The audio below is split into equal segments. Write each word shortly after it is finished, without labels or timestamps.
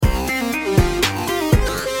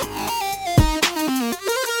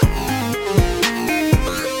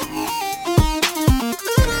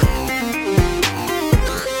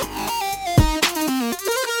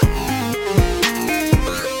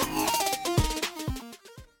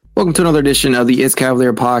Welcome to another edition of the It's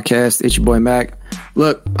Cavalier podcast. It's your boy Mack.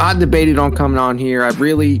 Look, I debated on coming on here. I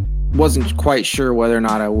really wasn't quite sure whether or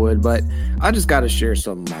not I would, but I just got to share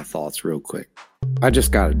some of my thoughts real quick. I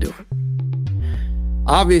just got to do it.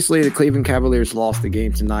 Obviously, the Cleveland Cavaliers lost the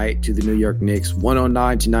game tonight to the New York Knicks,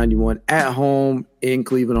 109-91 at home in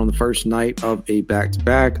Cleveland on the first night of a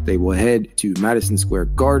back-to-back. They will head to Madison Square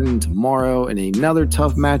Garden tomorrow in another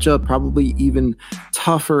tough matchup, probably even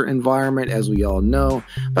tougher environment, as we all know.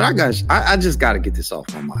 But I just got to get this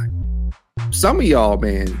off my mind. Some of y'all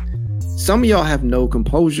have no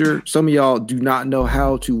composure. Some of y'all do not know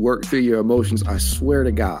how to work through your emotions. I swear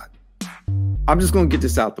to God. I'm just going to get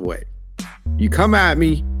this out the way. You come at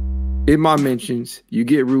me in my mentions, you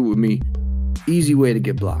get rude with me, easy way to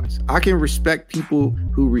get blocked. I can respect people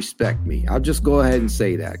who respect me. I'll just go ahead and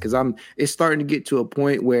say that because it's starting to get to a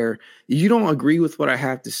point where you don't agree with what I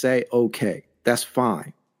have to say. Okay, that's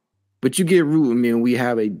fine. But you get rude with me and we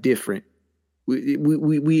have a different,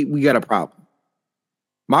 we got a problem.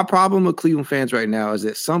 My problem with Cleveland fans right now is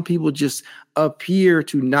that some people just appear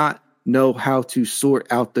to not know how to sort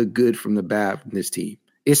out the good from the bad from this team.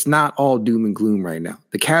 It's not all doom and gloom right now.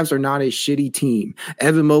 The Cavs are not a shitty team.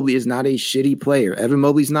 Evan Mobley is not a shitty player. Evan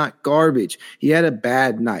Mobley's not garbage. He had a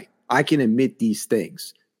bad night. I can admit these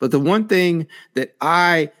things. But the one thing that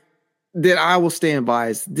I will stand by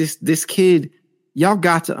is this kid, y'all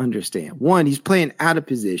got to understand. One, he's playing out of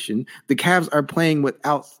position. The Cavs are playing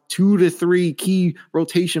without 2 to 3 key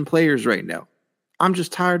rotation players right now. I'm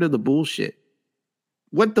just tired of the bullshit.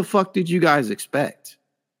 What the fuck did you guys expect?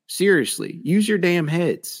 Seriously, use your damn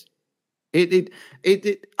heads.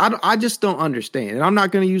 I just don't understand. And I'm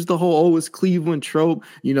not going to use the whole, it's Cleveland trope.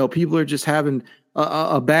 You know, people are just having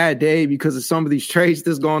a bad day because of some of these trades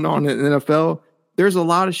that's going on in the NFL. There's a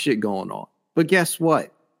lot of shit going on. But guess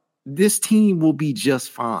what? This team will be just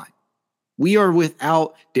fine. We are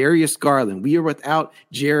without Darius Garland. We are without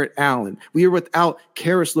Jarrett Allen. We are without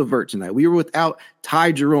Karis LeVert tonight. We are without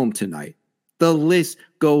Ty Jerome tonight. The list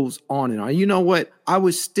goes on and on. You know what? I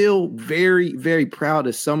was still very, very proud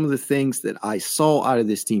of some of the things that I saw out of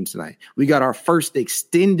this team tonight. We got our first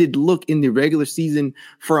extended look in the regular season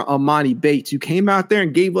for Amani Bates, who came out there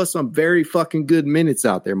and gave us some very fucking good minutes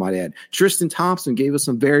out there, might add. Tristan Thompson gave us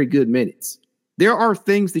some very good minutes. There are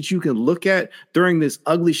things that you can look at during this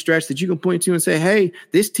ugly stretch that you can point to and say, hey,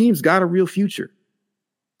 this team's got a real future.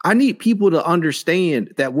 I need people to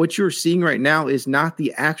understand that what you're seeing right now is not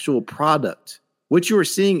the actual product. What you are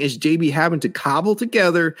seeing is JB having to cobble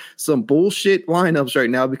together some bullshit lineups right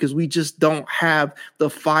now because we just don't have the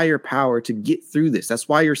firepower to get through this. That's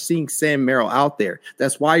why you're seeing Sam Merrill out there.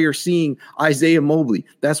 That's why you're seeing Isaiah Mobley.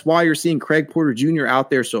 That's why you're seeing Craig Porter Jr. out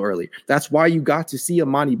there so early. That's why you got to see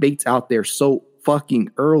Amani Bates out there so fucking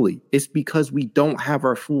early. It's because we don't have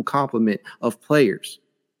our full complement of players.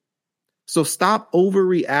 So stop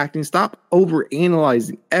overreacting, stop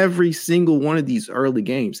overanalyzing every single one of these early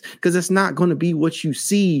games because it's not going to be what you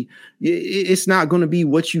see. It's not going to be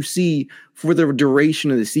what you see for the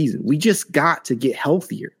duration of the season. We just got to get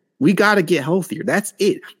healthier. We got to get healthier. That's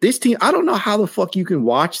it. This team, I don't know how the fuck you can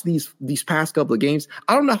watch these past couple of games.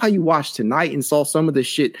 I don't know how you watched tonight and saw some of the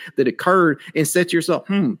shit that occurred and said to yourself,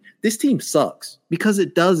 this team sucks because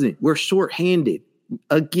it doesn't. We're shorthanded.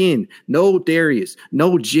 Again, no Darius,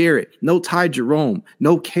 no Jarrett, no Ty Jerome,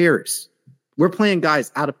 no Karis. We're playing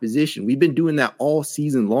guys out of position. We've been doing that all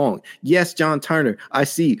season long. Yes, John Turner, I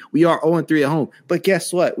see. We are 0-3 at home. But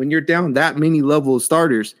guess what? When you're down that many level of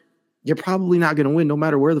starters, you're probably not going to win no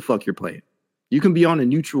matter where the fuck you're playing. You can be on a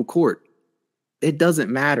neutral court. It doesn't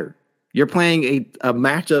matter. You're playing a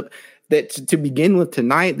matchup that to begin with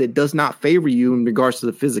tonight that does not favor you in regards to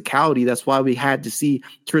the physicality. That's why we had to see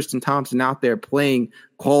Tristan Thompson out there playing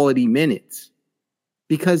quality minutes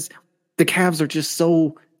because the Cavs are just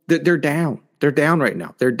so they're down. They're down right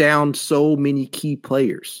now. They're down so many key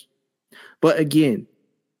players. But again,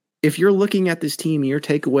 if you're looking at this team and your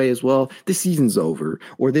takeaway is, well, this season's over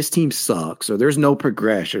or this team sucks or there's no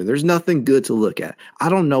progression, there's nothing good to look at. I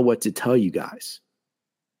don't know what to tell you guys.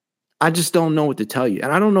 I just don't know what to tell you.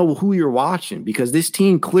 And I don't know who you're watching because this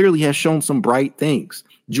team clearly has shown some bright things.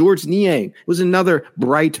 George Niang was another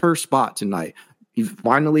brighter spot tonight. He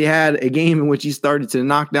finally had a game in which he started to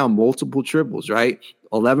knock down multiple triples, right?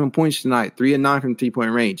 11 points tonight, 3 of 9 from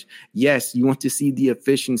 3-point range. Yes, you want to see the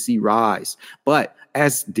efficiency rise. But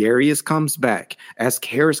as Darius comes back, as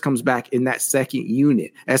Karis comes back in that second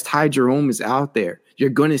unit, as Ty Jerome is out there, you're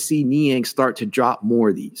going to see Niang start to drop more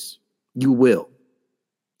of these. You will.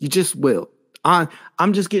 You just will. I'm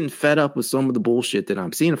just getting fed up with some of the bullshit that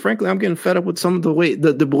I'm seeing. And frankly, I'm getting fed up with some of the way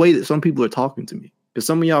that some people are talking to me. Because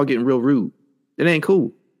some of y'all are getting real rude. It ain't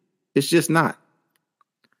cool. It's just not.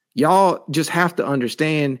 Y'all just have to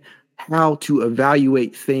understand how to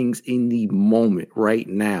evaluate things in the moment right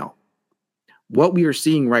now. What we are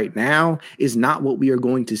seeing right now is not what we are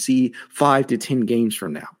going to see 5 to 10 games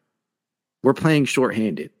from now. We're playing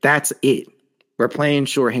shorthanded. That's it. We're playing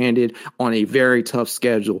shorthanded on a very tough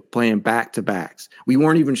schedule, playing back-to-backs. We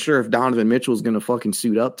weren't even sure if Donovan Mitchell was going to fucking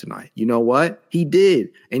suit up tonight. You know what? He did.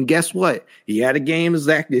 And guess what? He had a game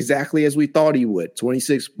exactly as we thought he would.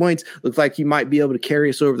 26 points. Looks like he might be able to carry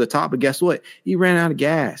us over the top. But guess what? He ran out of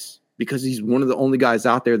gas because he's one of the only guys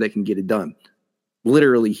out there that can get it done.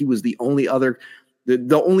 Literally, he was the only other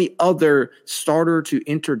starter to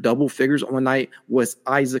enter double figures on the night was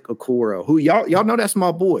Isaac Okoro, who y'all know that's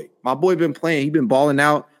my boy. My boy been playing. He's been balling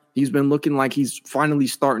out. He's been looking like he's finally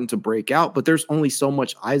starting to break out, but there's only so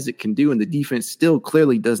much Isaac can do, and the defense still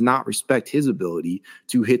clearly does not respect his ability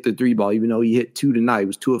to hit the three ball, even though he hit 2 tonight. He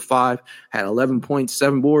was 2 of 5, had 11 points,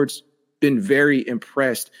 7 boards. Been very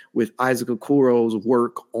impressed with Isaac Okoro's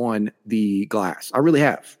work on the glass. I really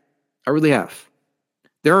have.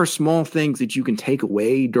 There are small things that you can take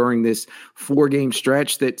away during this 4-game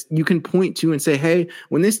stretch that you can point to and say, hey,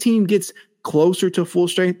 when this team gets closer to full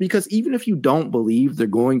strength, because even if you don't believe they're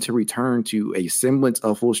going to return to a semblance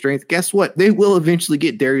of full strength, guess what? They will eventually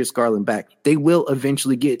get Darius Garland back. They will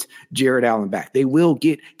eventually get Jared Allen back. They will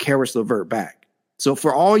get Karis LeVert back. So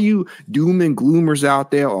for all you doom and gloomers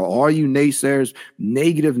out there, or all you naysayers,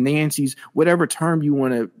 negative Nancys, whatever term you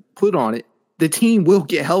want to put on it, the team will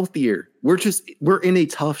get healthier. We're in a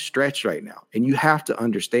tough stretch right now, and you have to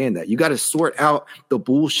understand that. You got to sort out the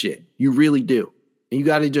bullshit. You really do. And you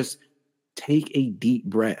got to just take a deep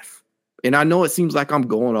breath. And I know it seems like I'm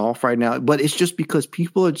going off right now, but it's just because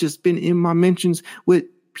people have just been in my mentions with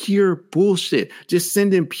pure bullshit, just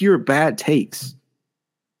sending pure bad takes.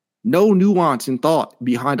 No nuance and thought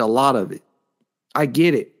behind a lot of it. I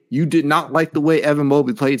get it. You did not like the way Evan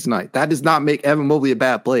Mobley played tonight. That does not make Evan Mobley a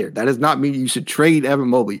bad player. That does not mean you should trade Evan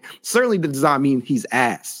Mobley. Certainly does not mean he's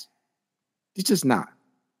ass. It's just not.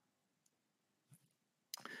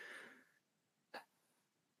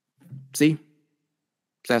 See?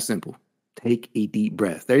 It's that simple. Take a deep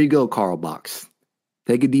breath. There you go, Carl Box.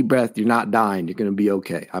 Take a deep breath. You're not dying. You're going to be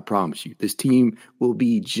okay. I promise you. This team will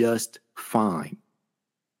be just fine.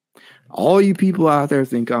 All you people out there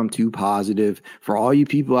think I'm too positive. For all you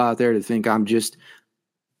people out there to think I'm just,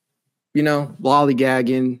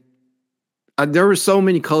 lollygagging. There were so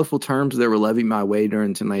many colorful terms that were levied my way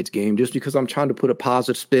during tonight's game just because I'm trying to put a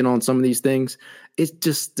positive spin on some of these things. It's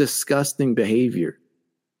just disgusting behavior.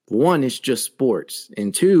 1, it's just sports.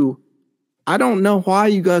 And 2, I don't know why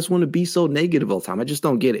you guys want to be so negative all the time. I just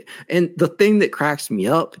don't get it. And the thing that cracks me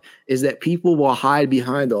up is that people will hide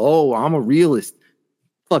behind I'm a realist.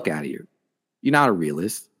 Fuck out of here. You're not a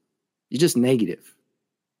realist. You're just negative.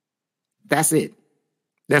 That's it.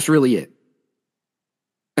 That's really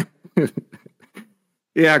it.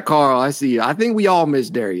 Yeah, Carl, I see you. I think we all miss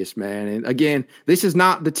Darius, man. And again, this is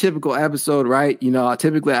not the typical episode, right?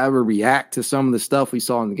 Typically I would react to some of the stuff we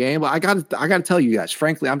saw in the game, but I gotta tell you guys,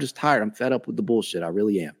 frankly, I'm just tired. I'm fed up with the bullshit. I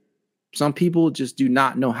really am. Some people just do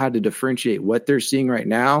not know how to differentiate what they're seeing right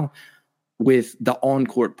now with the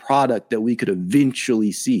on-court product that we could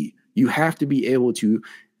eventually see. You have to be able to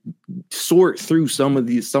sort through some of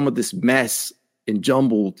this mess and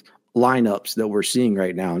jumbled lineups that we're seeing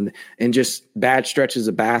right now and just bad stretches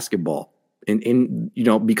of basketball and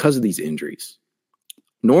because of these injuries.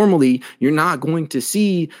 Normally, you're not going to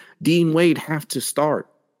see Dean Wade have to start.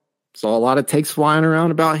 Saw a lot of takes flying around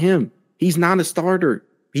about him. He's not a starter.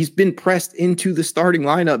 He's been pressed into the starting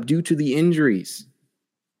lineup due to the injuries.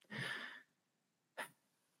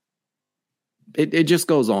 It just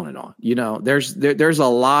goes on and on. There's a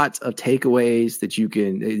lot of takeaways that you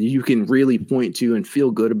can really point to and feel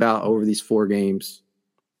good about over these 4 games.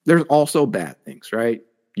 There's also bad things, right?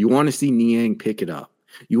 You want to see Niang pick it up.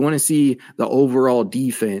 You want to see the overall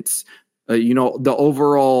defense, the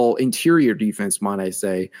overall interior defense, might I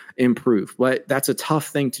say, improve. But that's a tough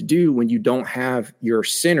thing to do when you don't have your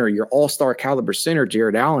center, your all-star caliber center,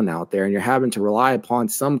 Jared Allen, out there, and you're having to rely upon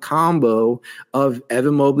some combo of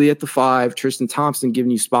Evan Mobley at the 5, Tristan Thompson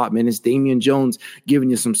giving you spot minutes, Damian Jones giving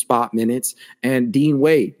you some spot minutes, and Dean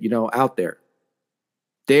Wade, out there.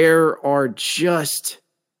 There are just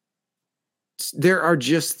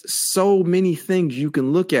so many things you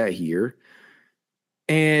can look at here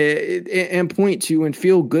and point to and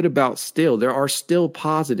feel good about still. There are still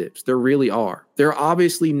positives. There really are. There are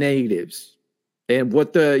obviously negatives. And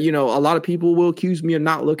a lot of people will accuse me of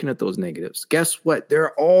not looking at those negatives. Guess what?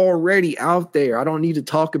 They're already out there. I don't need to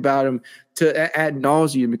talk about them ad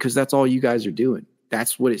nauseum because that's all you guys are doing.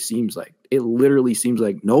 That's what it seems like. It literally seems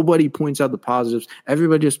like nobody points out the positives.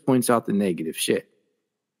 Everybody just points out the negative shit.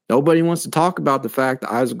 Nobody wants to talk about the fact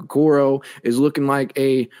that Isaac Okoro is looking like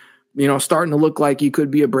starting to look like he could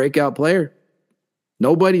be a breakout player.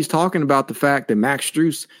 Nobody's talking about the fact that Max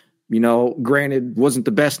Strus, granted, wasn't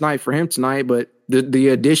the best night for him tonight, but the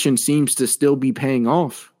addition seems to still be paying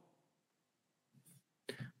off.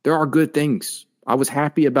 There are good things. I was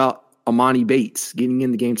happy about Amani Bates getting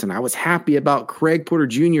in the game tonight. I was happy about Craig Porter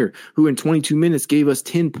Jr., who in 22 minutes gave us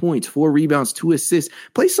 10 points, 4 rebounds, 2 assists.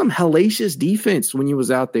 Played some hellacious defense when he was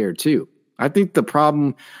out there too. I think the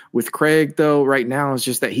problem with Craig, though, right now is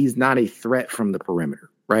just that he's not a threat from the perimeter,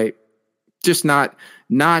 right? Just not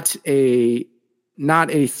a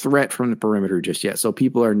threat from the perimeter just yet. So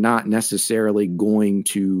people are not necessarily going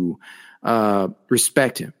to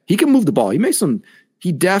respect him. He can move the ball.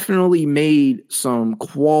 He definitely made some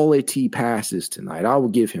quality passes tonight. I will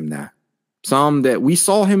give him that. Some that we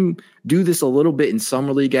saw him do this a little bit in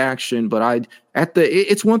summer league action, but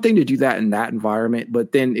it's one thing to do that in that environment,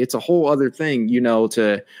 but then it's a whole other thing,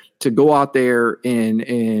 to go out there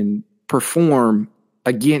and perform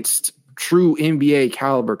against true NBA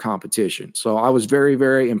caliber competition. So I was very,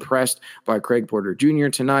 very impressed by Craig Porter Jr.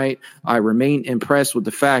 tonight. I remain impressed with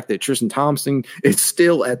the fact that Tristan Thompson is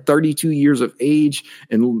still at 32 years of age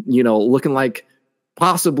and, looking like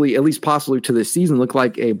possibly to this season, look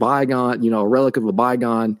like a bygone, a relic of a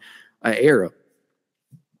bygone era.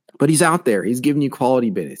 But he's out there. He's giving you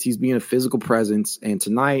quality minutes. He's being a physical presence. And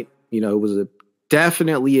tonight, it was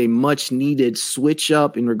definitely a much needed switch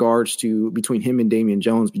up in regards to between him and Damian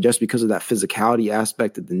Jones, just because of that physicality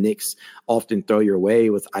aspect that the Knicks often throw your way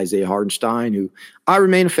with Isaiah Hartenstein, who I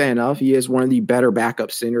remain a fan of. He is one of the better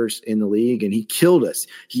backup centers in the league, and he killed us.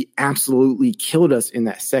 He absolutely killed us in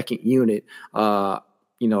that second unit,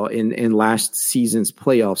 in last season's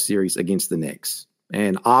playoff series against the Knicks.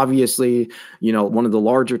 And obviously, one of the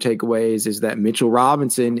larger takeaways is that Mitchell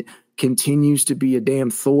Robinson continues to be a damn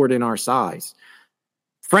thorn in our size.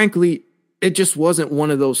 Frankly, it just wasn't one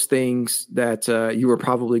of those things that you were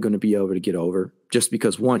probably going to be able to get over, just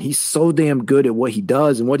because, one, he's so damn good at what he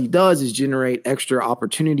does. And what he does is generate extra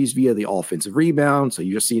opportunities via the offensive rebound. So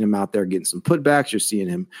you're seeing him out there getting some putbacks. You're seeing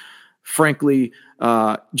him, frankly,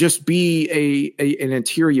 just be an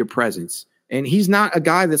interior presence. And he's not a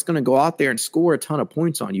guy that's going to go out there and score a ton of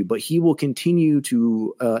points on you, but he will continue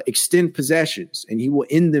to extend possessions, and he will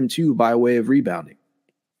end them too by way of rebounding.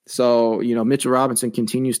 So, Mitchell Robinson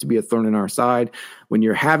continues to be a thorn in our side. When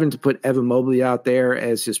you're having to put Evan Mobley out there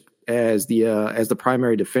as the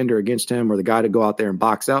primary defender against him, or the guy to go out there and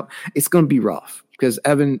box out, it's going to be rough because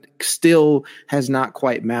Evan still has not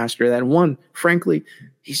quite mastered that. And one, frankly,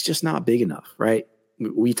 he's just not big enough, right?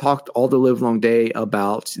 We talked all the live long day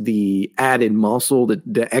about the added muscle,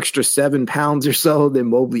 the extra 7 pounds or so that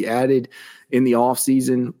Mobley added in the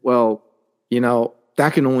offseason. Well,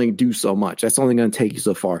 that can only do so much. That's only going to take you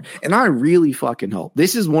so far. And I really fucking hope,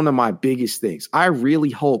 this is one of my biggest things, I really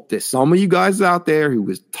hope that some of you guys out there who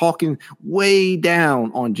was talking way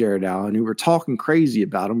down on Jared Allen, who were talking crazy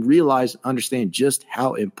about him, understand just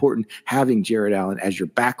how important having Jared Allen as your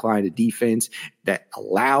backline of defense that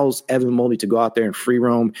allows Evan Mobley to go out there and free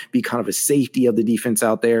roam, be kind of a safety of the defense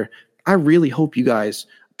out there. I really hope you guys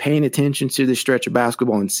paying attention to this stretch of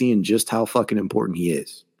basketball and seeing just how fucking important he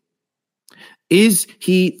is. Is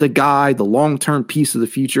he the guy, the long-term piece of the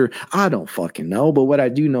future? I don't fucking know. But what I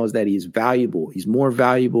do know is that he's valuable. He's more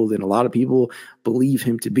valuable than a lot of people believe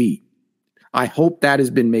him to be. I hope that has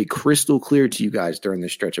been made crystal clear to you guys during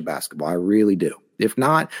this stretch of basketball. I really do. If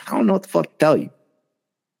not, I don't know what the fuck to tell you.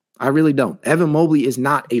 I really don't. Evan Mobley is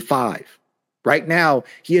not a 5. Right now,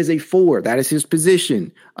 he is a 4. That is his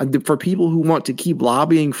position. For people who want to keep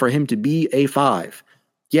lobbying for him to be a 5,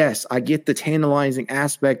 yes, I get the tantalizing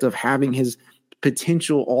aspect of having his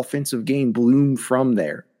potential offensive game bloom from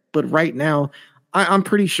there. But right now, I'm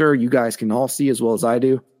pretty sure you guys can all see as well as I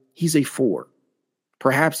do, he's a 4.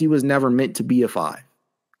 Perhaps he was never meant to be a 5.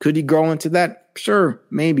 Could he grow into that? Sure,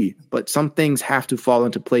 maybe. But some things have to fall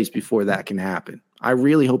into place before that can happen. I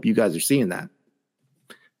really hope you guys are seeing that.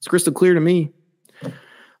 It's crystal clear to me.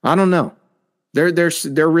 I don't know. There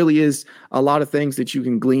really is a lot of things that you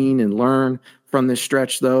can glean and learn from this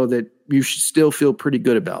stretch, though, that you should still feel pretty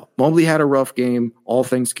good about. Mobley had a rough game, all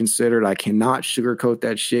things considered. I cannot sugarcoat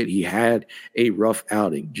that shit. He had a rough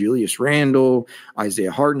outing. Julius Randle,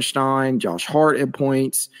 Isaiah Hartenstein, Josh Hart at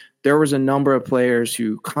points. There was a number of players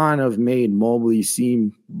who kind of made Mobley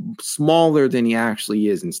seem smaller than he actually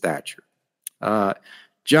is in stature.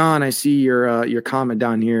 John, I see your comment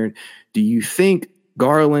down here. Do you think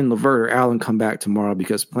Garland, LeVert, or Allen come back tomorrow?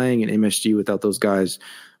 Because playing in MSG without those guys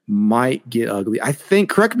might get ugly. I think,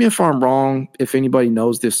 correct me if I'm wrong, if anybody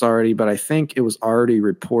knows this already, but I think it was already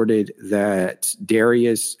reported that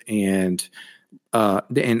Darius and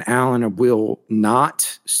Allen will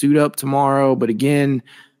not suit up tomorrow. But again,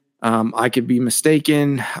 I could be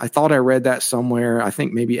mistaken. I thought I read that somewhere. I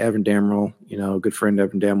think maybe Evan Damrell, good friend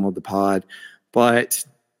Evan Damrell of the pod. But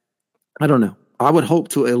I don't know. I would hope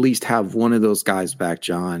to at least have one of those guys back,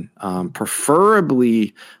 John.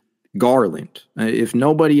 Preferably Garland. If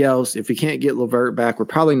nobody else, if we can't get LeVert back, we're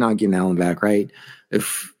probably not getting Allen back, right?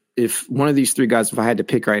 If one of these three guys, if I had to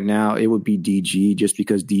pick right now, it would be DG, just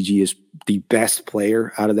because DG is the best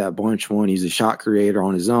player out of that bunch. One, he's a shot creator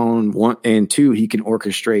on his own. One, and two, he can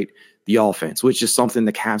orchestrate the offense, which is something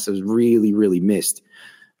the Cavs has really, really missed.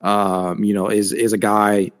 Is a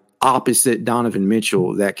guy opposite Donovan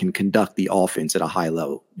Mitchell that can conduct the offense at a high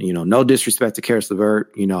level. No disrespect to Karis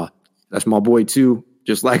LeVert. That's my boy too.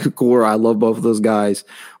 Just like Core, I love both of those guys.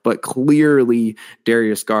 But clearly,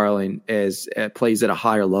 Darius Garland plays at a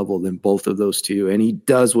higher level than both of those two. And he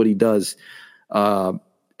does what he does at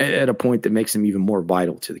a point that makes him even more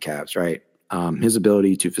vital to the Cavs, right? His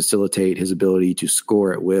ability to facilitate, his ability to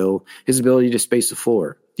score at will, his ability to space the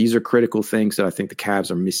floor. These are critical things that I think the Cavs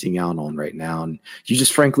are missing out on right now. And you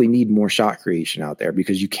just frankly need more shot creation out there,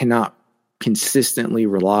 because you cannot consistently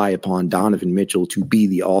rely upon Donovan Mitchell to be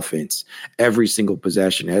the offense every single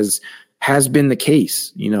possession, as has been the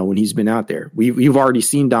case, when he's been out there. We've already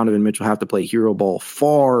seen Donovan Mitchell have to play hero ball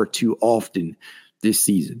far too often this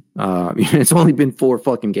season. It's only been 4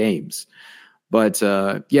 fucking games. But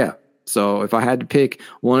yeah, so if I had to pick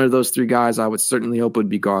one of those three guys, I would certainly hope it would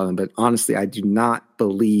be Garland. But honestly, I do not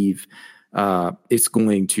believe it's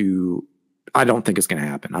going to – I don't think it's going to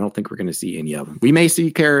happen. I don't think we're going to see any of them. We may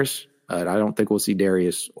see Karis. I don't think we'll see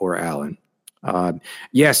Darius or Allen.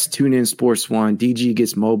 Yes, tune in Sports One. DG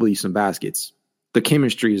gets Mobley some baskets. The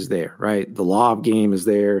chemistry is there, right? The lob game is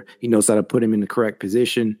there. He knows how to put him in the correct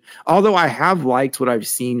position. Although I have liked what I've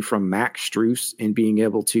seen from Mack Strus in being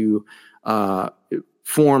able to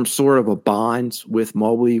form sort of a bond with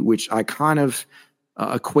Mobley, which I kind of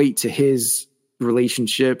equate to his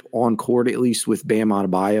relationship on court, at least with Bam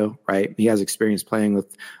Adebayo, right? He has experience playing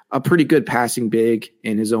with a pretty good passing big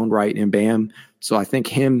in his own right in Bam. So I think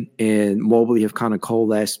him and Mobley have kind of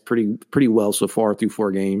coalesced pretty well so far through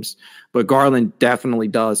 4 games. But Garland definitely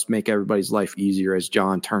does make everybody's life easier, as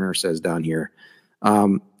John Turner says down here.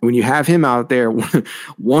 When you have him out there,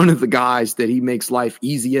 one of the guys that he makes life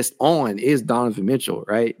easiest on is Donovan Mitchell,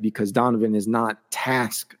 right? Because Donovan is not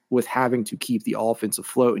tasked with having to keep the offense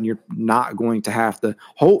afloat, and you're not going to have to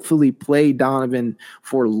hopefully play Donovan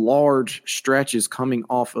for large stretches coming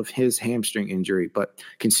off of his hamstring injury. But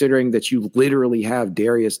considering that you literally have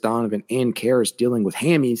Darius, Donovan, and Karis dealing with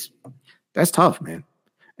hammies, that's tough, man.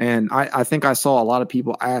 And I think I saw a lot of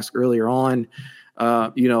people ask earlier on,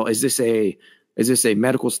 is this a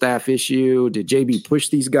medical staff issue? Did JB push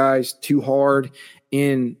these guys too hard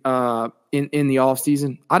in the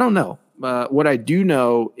offseason? I don't know. What I do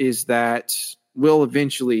know is that we'll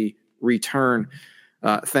eventually return.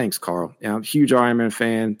 Thanks, Carl. I'm a huge Iron Man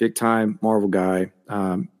fan, big time Marvel guy.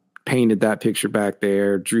 Painted that picture back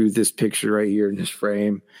there, drew this picture right here in this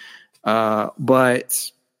frame.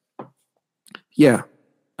 But yeah,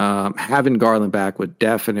 having Garland back would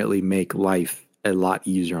definitely make life a lot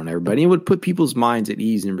easier on everybody. It would put people's minds at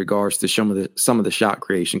ease in regards to some of the shot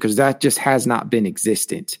creation, because that just has not been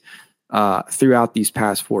existent throughout these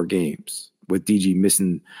past 4 games, with DG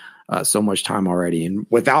missing so much time already, and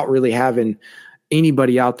without really having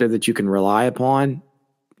anybody out there that you can rely upon.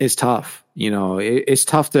 It's tough. It's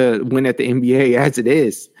tough to win at the NBA as it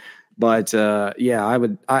is. But yeah,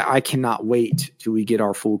 I cannot wait till we get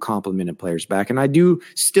our full complement of players back. And I do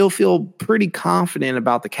still feel pretty confident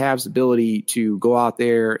about the Cavs' ability to go out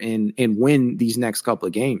there and win these next couple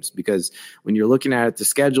of games, because when you're looking at it, the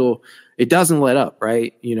schedule, it doesn't let up,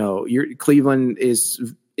 right? Cleveland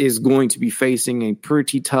is going to be facing a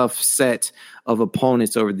pretty tough set of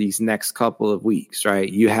opponents over these next couple of weeks,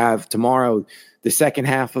 right? You have tomorrow the second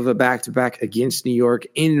half of a back-to-back against New York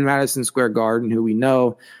in Madison Square Garden, who we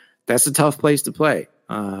know that's a tough place to play.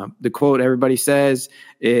 The quote everybody says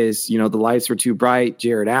is, the lights were too bright.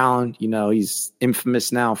 Jared Allen, he's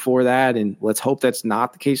infamous now for that. And let's hope that's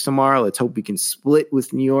not the case tomorrow. Let's hope we can split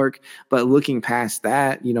with New York. But looking past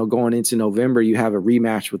that, going into November, you have a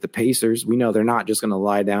rematch with the Pacers. We know they're not just going to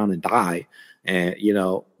lie down and die. And,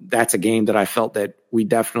 that's a game that I felt that we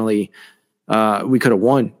definitely we could have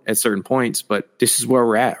won at certain points, but this is where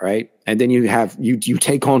we're at, right? And then you have you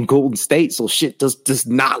take on Golden State, so shit does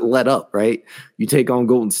not let up, right? You take on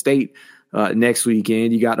Golden State next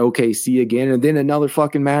weekend. You got OKC again, and then another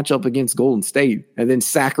fucking matchup against Golden State, and then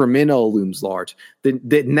Sacramento looms large.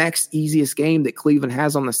 The next easiest game that Cleveland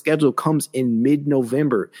has on the schedule comes in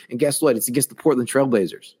mid-November, and guess what? It's against the Portland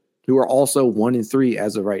Trailblazers, who are also 1-3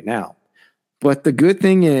 as of right now. But the good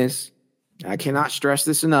thing is, I cannot stress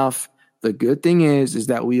this enough, the good thing is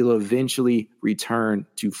that we'll eventually return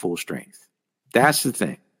to full strength. That's the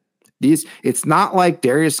thing. It's not like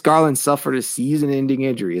Darius Garland suffered a season-ending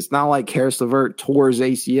injury. It's not like Karis LeVert tore his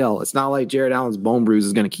ACL. It's not like Jared Allen's bone bruise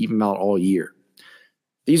is going to keep him out all year.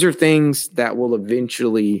 These are things that will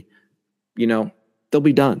eventually, they'll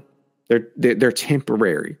be done. They're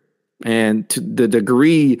temporary. And to the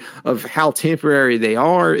degree of how temporary they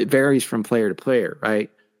are, it varies from player to player, right?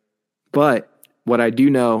 But what I do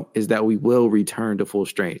know is that we will return to full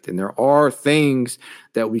strength. And there are things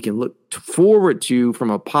that we can look forward to from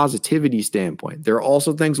a positivity standpoint. There are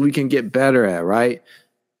also things we can get better at, right?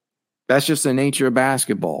 That's just the nature of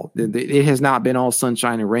basketball. It has not been all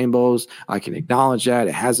sunshine and rainbows. I can acknowledge that.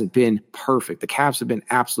 It hasn't been perfect. The Cavs have been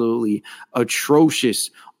absolutely atrocious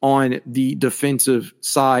on the defensive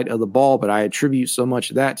side of the ball, but I attribute so much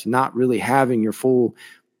of that to not really having your full,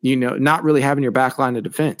 not really having your back line of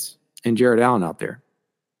defense and Jared Allen out there,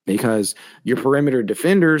 because your perimeter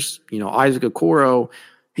defenders, Isaac Okoro,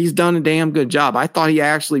 he's done a damn good job. I thought he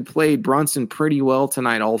actually played Brunson pretty well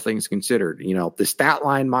tonight, all things considered. The stat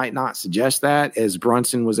line might not suggest that, as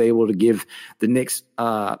Brunson was able to give the Knicks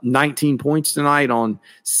 19 points tonight on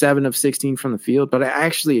 7 of 16 from the field. But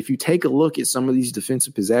actually, if you take a look at some of these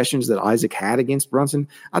defensive possessions that Isaac had against Brunson,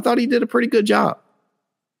 I thought he did a pretty good job.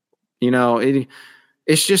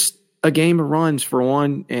 It's just a game of runs for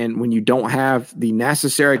one, and when you don't have the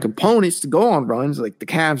necessary components to go on runs, like the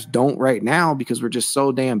Cavs don't right now because we're just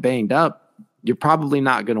so damn banged up, you're probably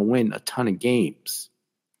not going to win a ton of games.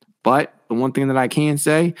 But the one thing that I can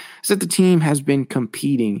say is that the team has been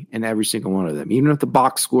competing in every single one of them, even if the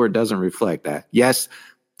box score doesn't reflect that. Yes,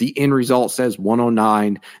 the end result says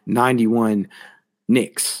 109-91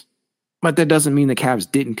 Knicks, but that doesn't mean the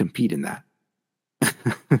Cavs didn't compete in that.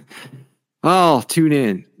 Oh, tune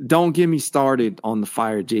in. Don't get me started on the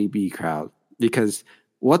Fire JB crowd, because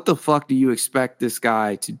what the fuck do you expect this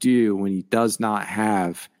guy to do when he does not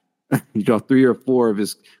have 3 or 4 of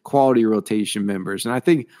his quality rotation members? And I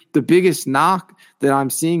think the biggest knock that I'm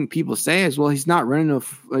seeing people say is, well, he's not running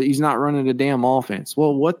a damn offense.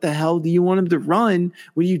 Well, what the hell do you want him to run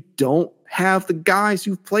when you don't have the guys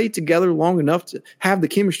who've played together long enough to have the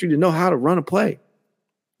chemistry to know how to run a play?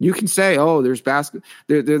 You can say, oh, there's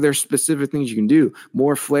there's specific things you can do.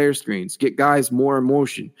 More flare screens, get guys more in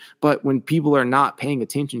motion. But when people are not paying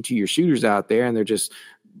attention to your shooters out there, and they're just,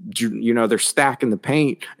 they're stacking the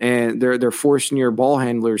paint, and they're forcing your ball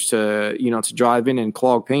handlers to, to drive in and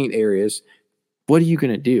clog paint areas, what are you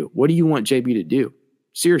going to do? What do you want JB to do?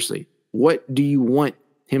 Seriously, what do you want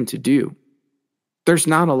him to do? There's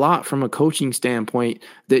not a lot from a coaching standpoint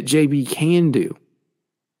that JB can do.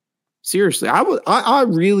 Seriously, I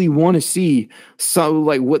really want to see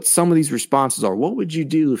what some of these responses are. What would you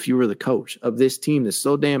do if you were the coach of this team that's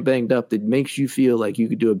so damn banged up that makes you feel like you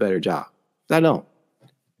could do a better job? I don't.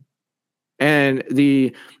 And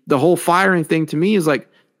the whole firing thing to me is like,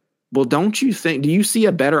 well, do you see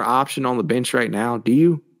a better option on the bench right now? Do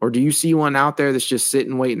you? Or do you see one out there that's just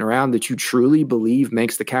sitting, waiting around that you truly believe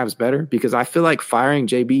makes the Cavs better? Because I feel like firing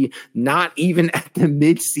JB, not even at the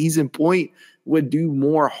mid-season point, would do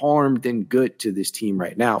more harm than good to this team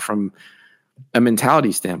right now from a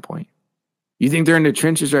mentality standpoint. You think they're in the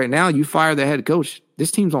trenches right now? You fire the head coach.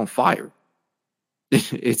 This team's on fire.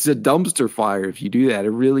 It's a dumpster fire if you do that.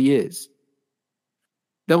 It really is.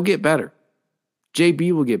 They'll get better.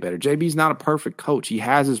 JB will get better. JB's not a perfect coach. He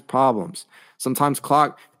has his problems. Sometimes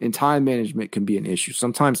clock and time management can be an issue.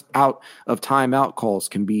 Sometimes out of timeout calls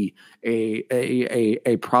can be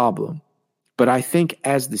a problem. But I think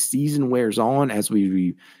as the season wears on, as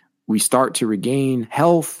we start to regain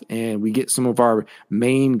health and we get some of our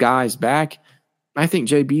main guys back, I think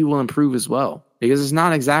JB will improve as well. Because it's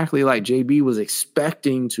not exactly like JB was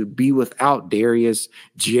expecting to be without Darius,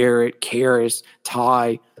 Jarrett, Karis,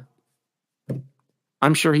 Ty.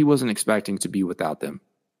 I'm sure he wasn't expecting to be without them.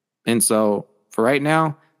 And so for right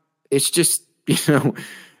now, it's just,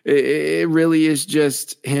 it really is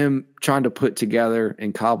just him trying to put together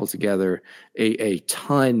and cobble together a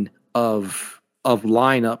ton of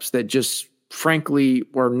lineups that just frankly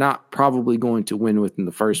were not probably going to win with in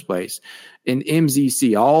the first place. In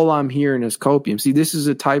MZC, all I'm hearing is copium. See, this is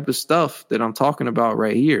the type of stuff that I'm talking about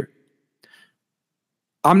right here.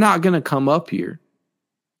 I'm not going to come up here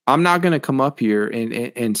I'm not going to come up here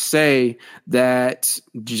and say that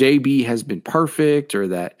JB has been perfect or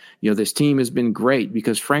that, this team has been great,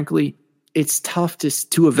 because frankly, it's tough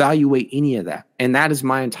to evaluate any of that. And that is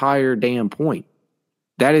my entire damn point.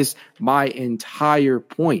 That is my entire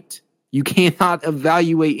point. You cannot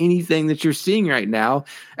evaluate anything that you're seeing right now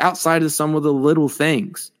outside of some of the little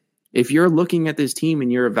things. If you're looking at this team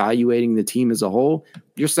and you're evaluating the team as a whole,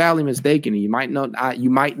 you're sadly mistaken. You might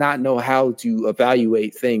not know how to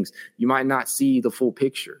evaluate things. You might not see the full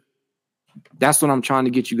picture. That's what I'm trying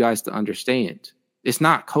to get you guys to understand. It's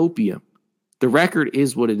not copium. The record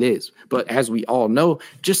is what it is. But as we all know,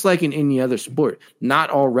 just like in any other sport, not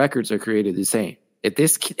all records are created the same. If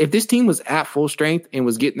this team was at full strength and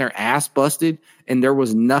was getting their ass busted and there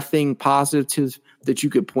was nothing positive that you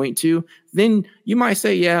could point to, then you might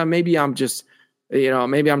say, yeah, maybe I'm just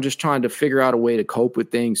trying to figure out a way to cope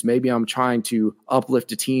with things. Maybe I'm trying to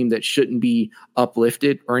uplift a team that shouldn't be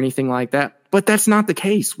uplifted or anything like that. But that's not the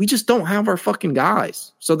case. We just don't have our fucking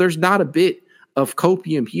guys. So there's not a bit of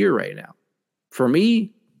copium here right now. For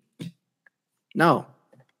me, no.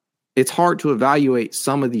 It's hard to evaluate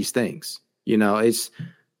some of these things. It's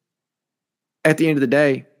at the end of the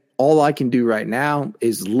day, all I can do right now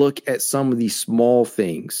is look at some of these small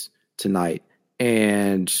things tonight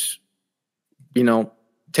and,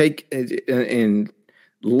 take in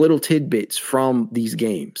little tidbits from these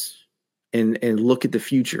games and look at the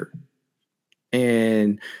future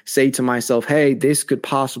and say to myself, hey, this could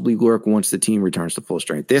possibly work once the team returns to full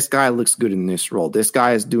strength. This guy looks good in this role. This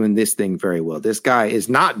guy is doing this thing very well. This guy is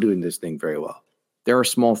not doing this thing very well. There are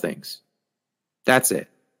small things. That's it.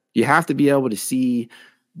 You have to be able to see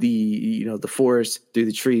the forest through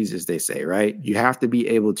the trees, as they say, right? You have to be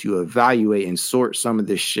able to evaluate and sort some of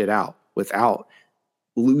this shit out without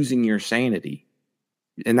losing your sanity.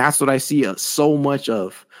 And that's what I see so much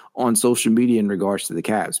of on social media in regards to the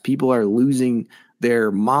Cavs. People are losing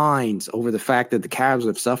their minds over the fact that the Cavs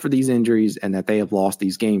have suffered these injuries and that they have lost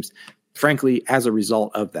these games, frankly, as a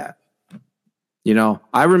result of that.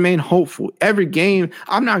 I remain hopeful. Every game,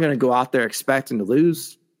 I'm not going to go out there expecting to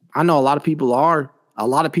lose. I know a lot of people are. A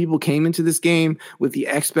lot of people came into this game with the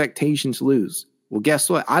expectation to lose. Well, guess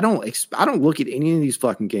what? I don't look at any of these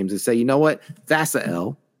fucking games and say, you know what? That's a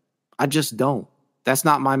L. I just don't. That's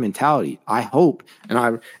not my mentality. I hope, and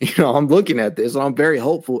I'm looking at this, and I'm very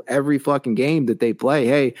hopeful every fucking game that they play.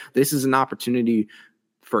 Hey, this is an opportunity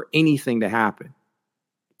for anything to happen.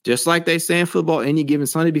 Just like they say in football, any given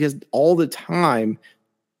Sunday, because all the time,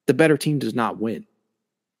 the better team does not win.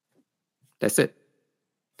 That's it.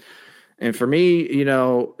 And for me,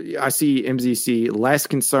 I see MZC less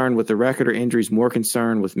concerned with the record or injuries, more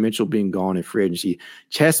concerned with Mitchell being gone in free agency.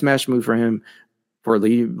 Chess mesh move for him for Zach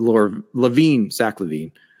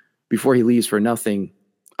LaVine, before he leaves for nothing.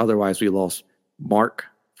 Otherwise, we lost Mark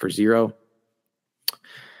for $0.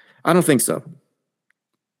 I don't think so.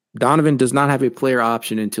 Donovan does not have a player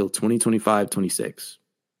option until 2025-26.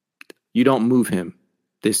 You don't move him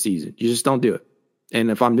this season. You just don't do it.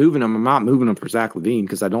 And if I'm moving him, I'm not moving him for Zach LaVine,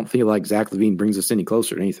 because I don't feel like Zach LaVine brings us any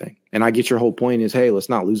closer to anything. And I get your whole point is, hey, let's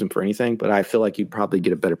not lose him for anything. But I feel like you'd probably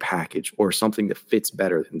get a better package or something that fits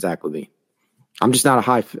better than Zach LaVine. I'm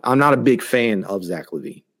not a big fan of Zach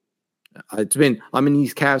LaVine. I'm in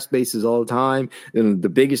these Cavs spaces all the time, and the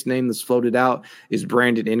biggest name that's floated out is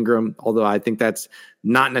Brandon Ingram, although I think that's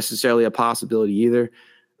not necessarily a possibility either.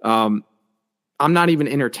 I'm not even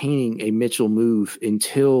entertaining a Mitchell move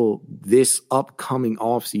until this upcoming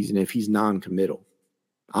offseason if he's non-committal.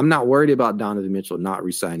 I'm not worried about Donovan Mitchell not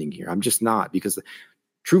resigning here. I'm just not, because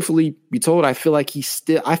truthfully be told, I feel like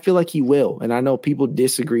he will. And I know people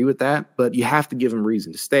disagree with that, but you have to give him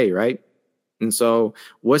reason to stay, right? And so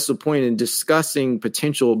what's the point in discussing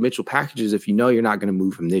potential Mitchell packages if you know you're not going to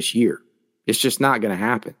move him this year? It's just not going to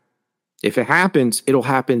happen. If it happens, it'll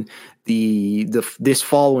happen this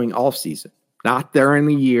following offseason, not during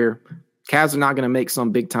the year. Cavs are not going to make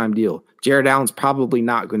some big time deal. Jared Allen's probably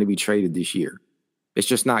not going to be traded this year. It's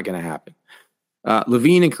just not going to happen.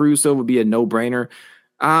 LaVine and Caruso would be a no-brainer.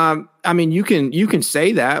 I mean, you can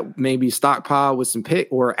say that, maybe stockpile with some pick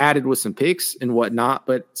or added with some picks and whatnot,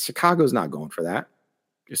 but Chicago's not going for that,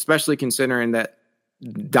 especially considering that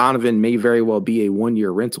Donovan may very well be a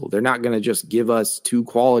 1-year rental. They're not going to just give us 2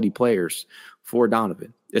 quality players for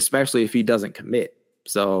Donovan, especially if he doesn't commit.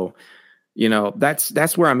 So,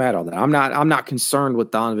 that's where I'm at on that. I'm not concerned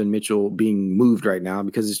with Donovan Mitchell being moved right now,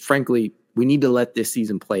 because frankly, we need to let this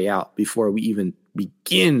season play out before we even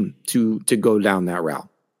begin to go down that route.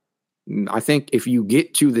 I think if you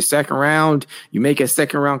get to the second round, you make a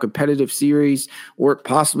second round competitive series, or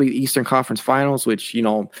possibly the Eastern Conference Finals, which,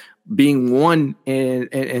 being 1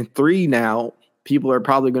 and 3 now, people are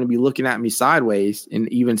probably going to be looking at me sideways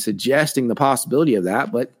and even suggesting the possibility of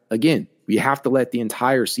that. But again, we have to let the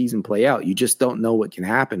entire season play out. You just don't know what can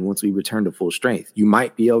happen once we return to full strength. You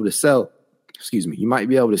might be able to sell,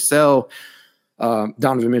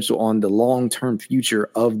 Donovan Mitchell on the long-term future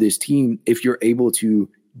of this team if you're able to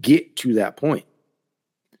get to that point.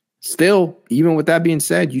 Still, even with that being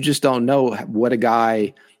said, you just don't know what a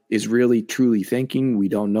guy is really truly thinking. We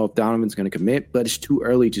don't know if Donovan's going to commit, but it's too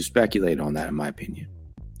early to speculate on that, in my opinion.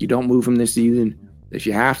 You don't move him this season. If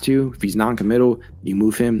you have to, if he's non-committal, you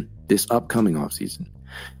move him this upcoming offseason.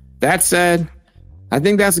 That said, I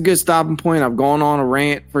think that's a good stopping point. I've gone on a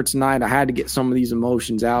rant for tonight. I had to get some of these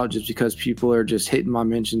emotions out just because people are just hitting my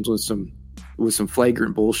mentions with some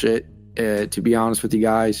flagrant bullshit, to be honest with you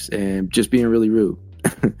guys, and just being really rude.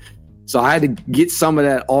 So I had to get some of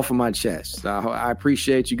that off of my chest. I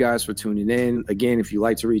appreciate you guys for tuning in. Again, if you'd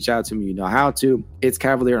like to reach out to me, you know how to. It's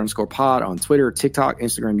Cavalier_pod on Twitter, TikTok,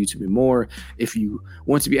 Instagram, YouTube, and more. If you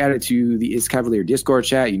want to be added to the It's Cavalier Discord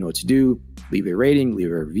chat, you know what to do. Leave a rating,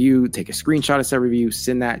 leave a review, take a screenshot of that review,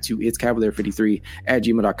 send that to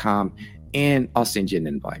itscavalier53@gmail.com, and I'll send you an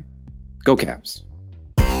invite. Go Cavs.